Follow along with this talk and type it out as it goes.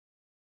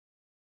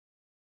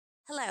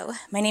Hello,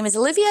 my name is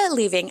Olivia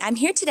Leaving. I'm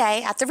here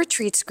today at the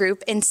Retreats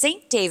Group in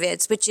St.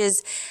 David's, which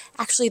is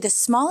actually the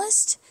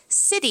smallest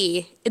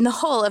city in the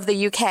whole of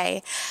the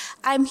UK.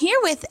 I'm here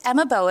with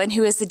Emma Bowen,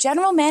 who is the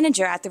general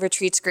manager at the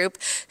Retreats Group,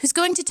 who's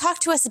going to talk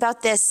to us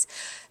about this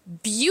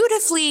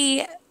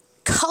beautifully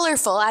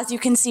colorful, as you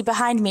can see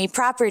behind me,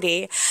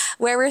 property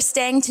where we're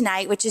staying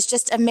tonight, which is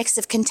just a mix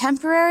of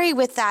contemporary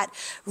with that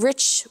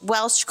rich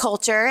Welsh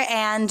culture.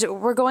 And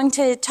we're going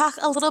to talk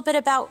a little bit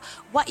about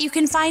what you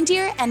can find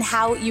here and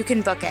how you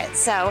can book it.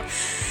 So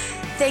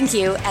thank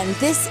you. And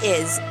this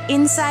is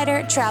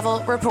Insider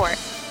Travel Report.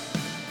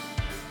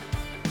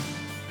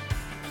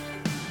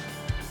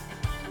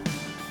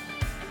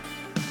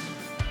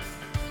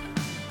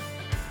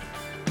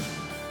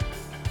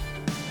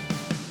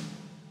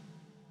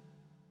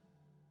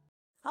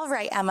 All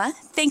right, Emma,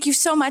 thank you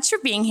so much for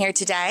being here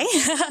today.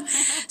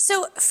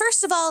 So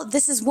first of all,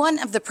 this is one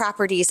of the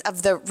properties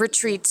of the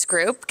Retreats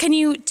Group. Can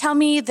you tell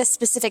me the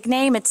specific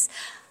name? It's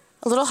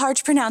a little hard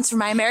to pronounce for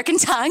my American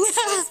tongue.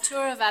 So it's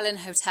Tour of Ellen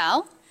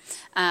Hotel.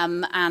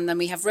 And then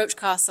we have Roach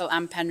Castle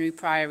and Penrhyn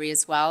Priory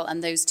as well,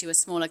 and those two are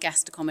smaller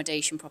guest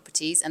accommodation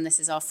properties, and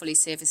this is our fully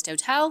serviced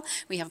hotel.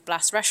 We have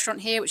Blast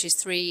Restaurant here, which is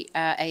 3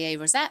 AA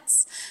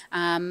rosettes,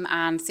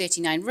 and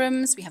 39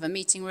 rooms. We have a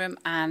meeting room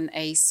and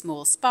a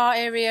small spa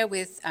area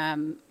with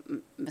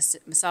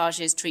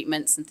massages,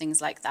 treatments and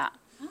things like that.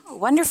 Oh,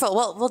 wonderful.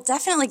 Well, we'll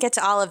definitely get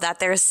to all of that.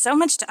 There is so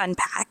much to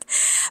unpack.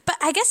 But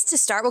I guess to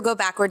start, we'll go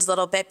backwards a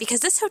little bit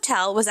because this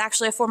hotel was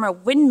actually a former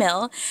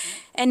windmill,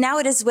 and now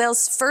it is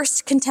Wales'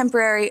 first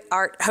contemporary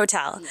art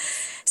hotel.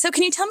 Yes. So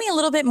can you tell me a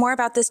little bit more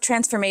about this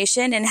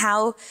transformation and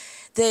how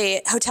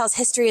the hotel's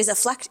history is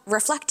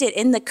reflected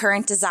in the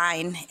current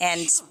design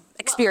and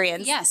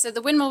experience? Well, yeah, so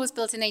the windmill was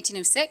built in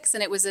 1806,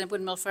 and it was a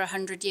windmill for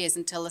 100 years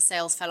until the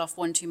sails fell off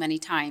one too many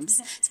times.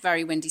 It's a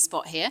very windy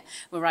spot here.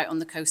 We're right on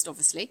the coast,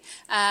 obviously.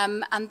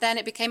 And then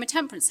it became a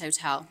temperance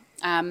hotel.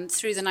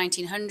 Through the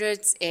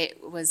 1900s,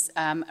 it was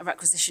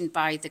requisitioned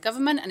by the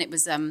government, and it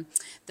was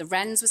the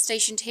Wrens were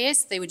stationed here,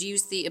 so they would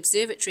use the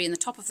observatory in the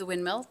top of the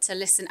windmill to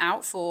listen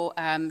out for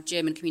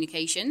German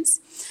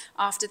communications.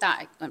 After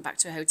that, it went back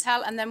to a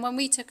hotel, and then when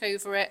we took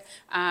over it,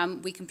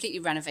 we completely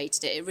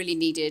renovated it. It really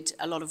needed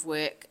a lot of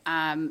work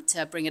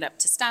to bring it up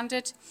to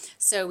standard,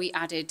 so we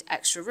added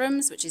extra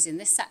rooms, which is in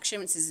this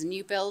section, which is a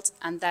new build,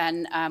 and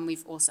then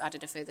we've also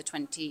added a further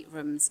 20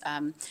 rooms,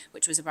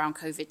 which was around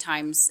COVID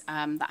times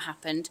that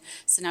happened.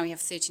 So now we have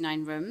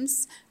 39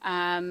 rooms.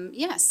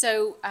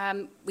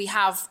 We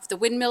have the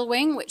windmill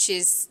wing, which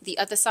is the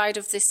other side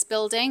of this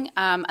building,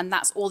 and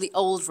that's all the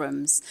old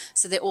rooms.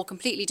 So they're all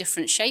completely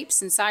different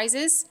shapes and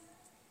sizes.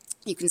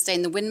 You can stay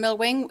in the windmill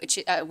wing,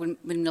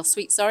 windmill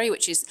suite,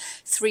 which is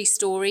 3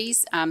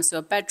 stories. So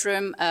a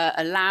bedroom,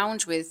 a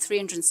lounge with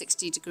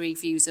 360-degree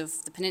views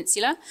of the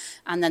peninsula,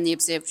 and then the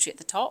observatory at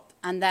the top.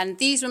 And then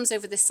these rooms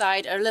over this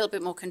side are a little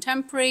bit more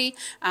contemporary.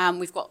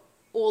 We've got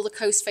all the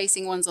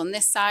coast-facing ones on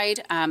this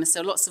side,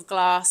 so lots of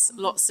glass,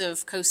 lots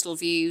of coastal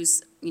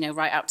views,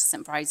 right out to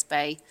St. Bride's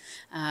Bay.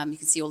 You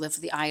can see all over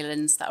the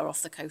islands that are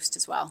off the coast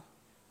as well.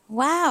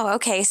 Wow,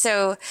 okay,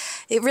 so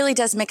it really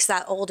does mix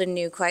that old and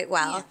new quite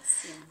well.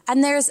 Yes, yeah.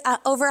 And there's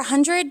over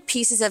 100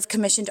 pieces of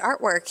commissioned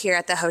artwork here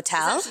at the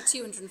hotel. It's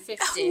actually 250.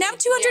 Oh, now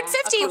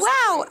 250, yeah,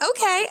 wow,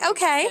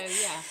 okay. So,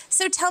 yeah.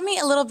 So tell me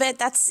a little bit,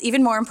 that's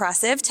even more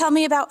impressive. Tell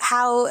me about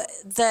how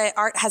the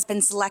art has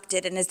been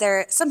selected, and is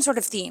there some sort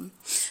of theme?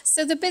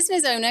 So the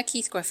business owner,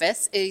 Keith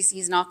Griffiths,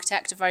 he's an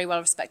architect, a very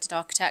well-respected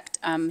architect,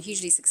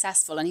 hugely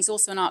successful, and he's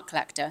also an art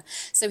collector.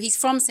 So he's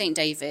from St.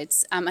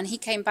 David's, and he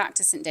came back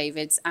to St.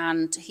 David's,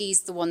 and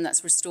he's the one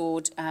that's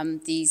restored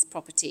these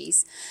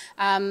properties.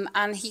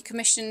 And he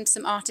commissioned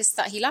some artists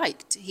that he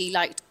liked. He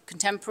liked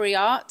contemporary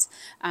art,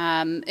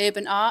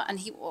 urban art, and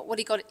he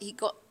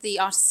got the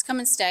artists to come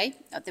and stay.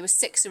 There were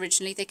 6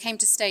 originally. They came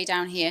to stay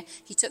down here.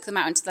 He took them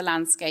out into the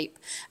landscape,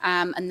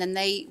 and then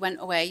they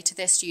went away to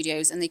their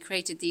studios and they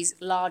created these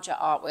larger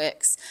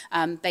artworks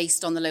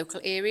based on the local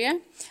area.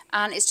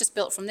 And it's just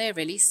built from there,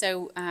 really.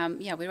 So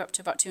we're up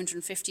to about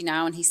 250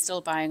 now, and he's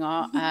still buying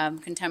art,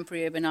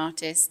 contemporary urban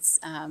artists,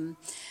 and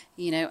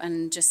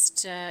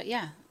just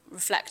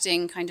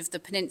reflecting kind of the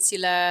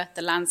peninsula,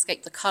 the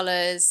landscape, the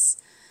colours.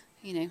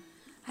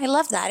 I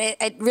love that.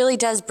 It really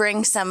does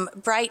bring some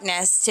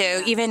brightness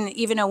to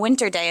even a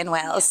winter day in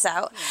Wales.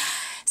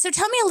 So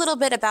tell me a little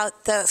bit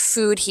about the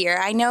food here.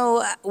 I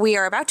know we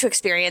are about to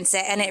experience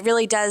it, and it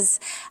really does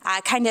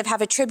kind of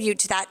have a tribute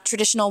to that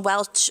traditional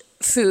Welsh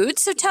food.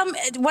 So tell me,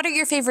 what are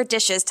your favorite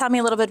dishes? Tell me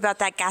a little bit about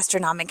that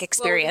gastronomic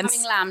experience.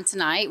 Well, we're having lamb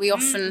tonight. We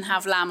often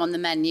have lamb on the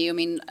menu. I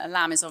mean,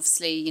 lamb is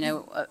obviously,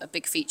 a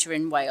big feature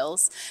in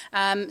Wales.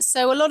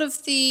 So a lot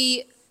of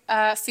the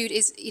food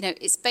is,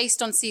 it's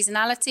based on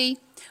seasonality,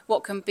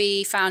 what can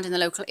be found in the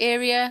local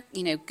area,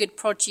 good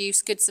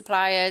produce, good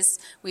suppliers.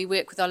 We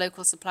work with our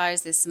local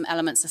suppliers. There's some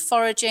elements of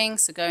foraging,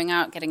 so going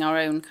out, getting our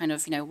own kind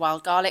of,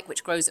 wild garlic,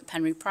 which grows at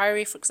Penrhyn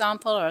Priory, for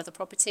example, or other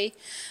property.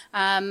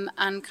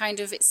 And kind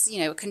of it's,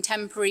 a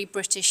contemporary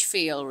British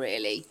feel,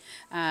 really.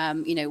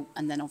 And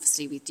then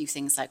obviously we do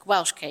things like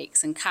Welsh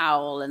cakes and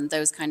cawl and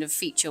those kind of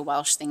feature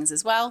Welsh things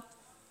as well.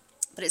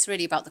 but it's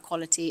really about the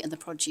quality and the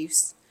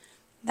produce.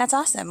 That's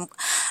awesome.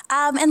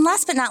 And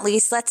last but not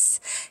least, let's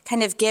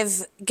kind of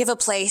give a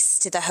place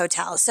to the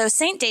hotel. So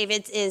St.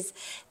 David's is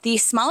the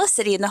smallest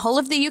city in the whole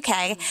of the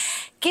UK.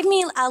 Give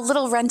me a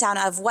little rundown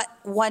of what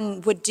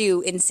one would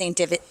do in St.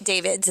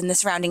 David's in the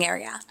surrounding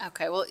area.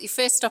 Okay, well, your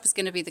first stop is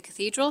going to be the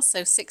cathedral,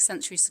 so 6th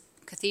century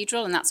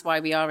cathedral, and that's why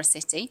we are a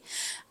city.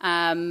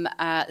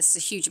 There's a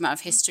huge amount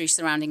of history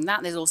surrounding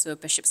that. There's also a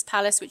bishop's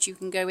palace which you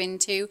can go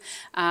into.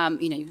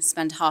 You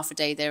spend half a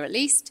day there at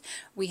least.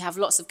 We have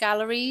lots of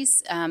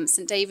galleries.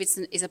 St. David's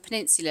is a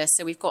peninsula,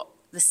 so we've got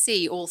the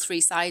sea all three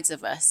sides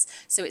of us,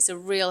 so it's a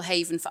real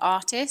haven for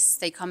artists.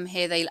 They come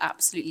here, they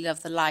absolutely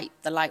love the light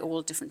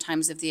all different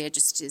times of the year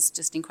is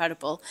just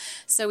incredible.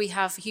 So we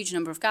have a huge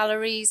number of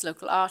galleries,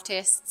 local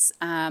artists,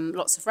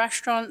 lots of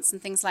restaurants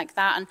and things like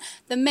that, and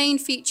the main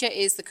feature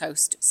is the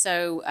coast.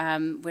 So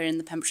we're in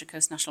the Pembrokeshire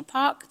Coast National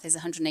Park. There's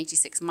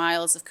 186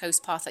 miles of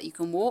coast path that you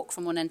can walk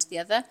from one end to the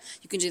other.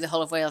 You can do the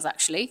whole of Wales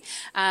actually,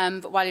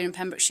 but while you're in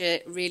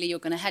Pembrokeshire, really you're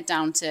going to head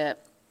down to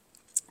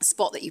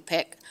spot that you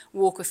pick,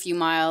 walk a few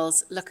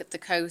miles, look at the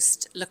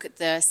coast, look at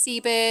the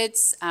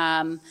seabirds,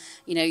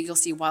 you'll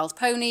see wild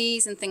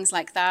ponies and things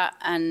like that,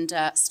 and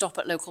stop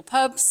at local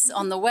pubs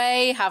on the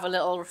way, have a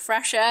little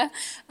refresher,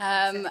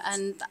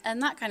 and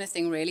that kind of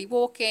thing really,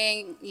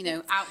 walking,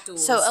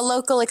 outdoors. So a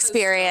local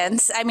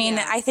experience. I mean,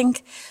 yeah. I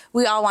think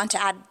we all want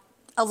to add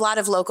a lot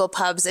of local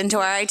pubs into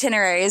our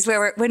itineraries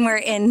when we're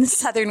in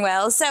Southern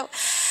Wales. So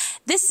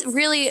this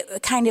really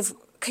kind of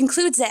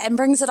concludes it and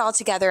brings it all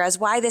together as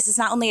why this is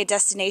not only a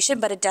destination,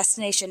 but a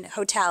destination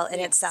hotel in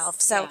itself.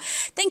 So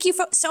thank you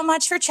so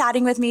much for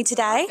chatting with me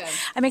today. Okay.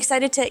 I'm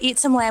excited to eat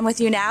some lamb with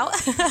you now.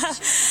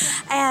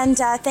 And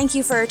thank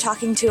you for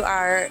talking to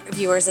our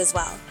viewers as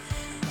well.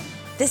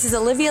 This is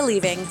Olivia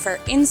leaving for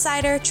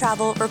Insider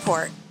Travel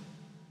Report.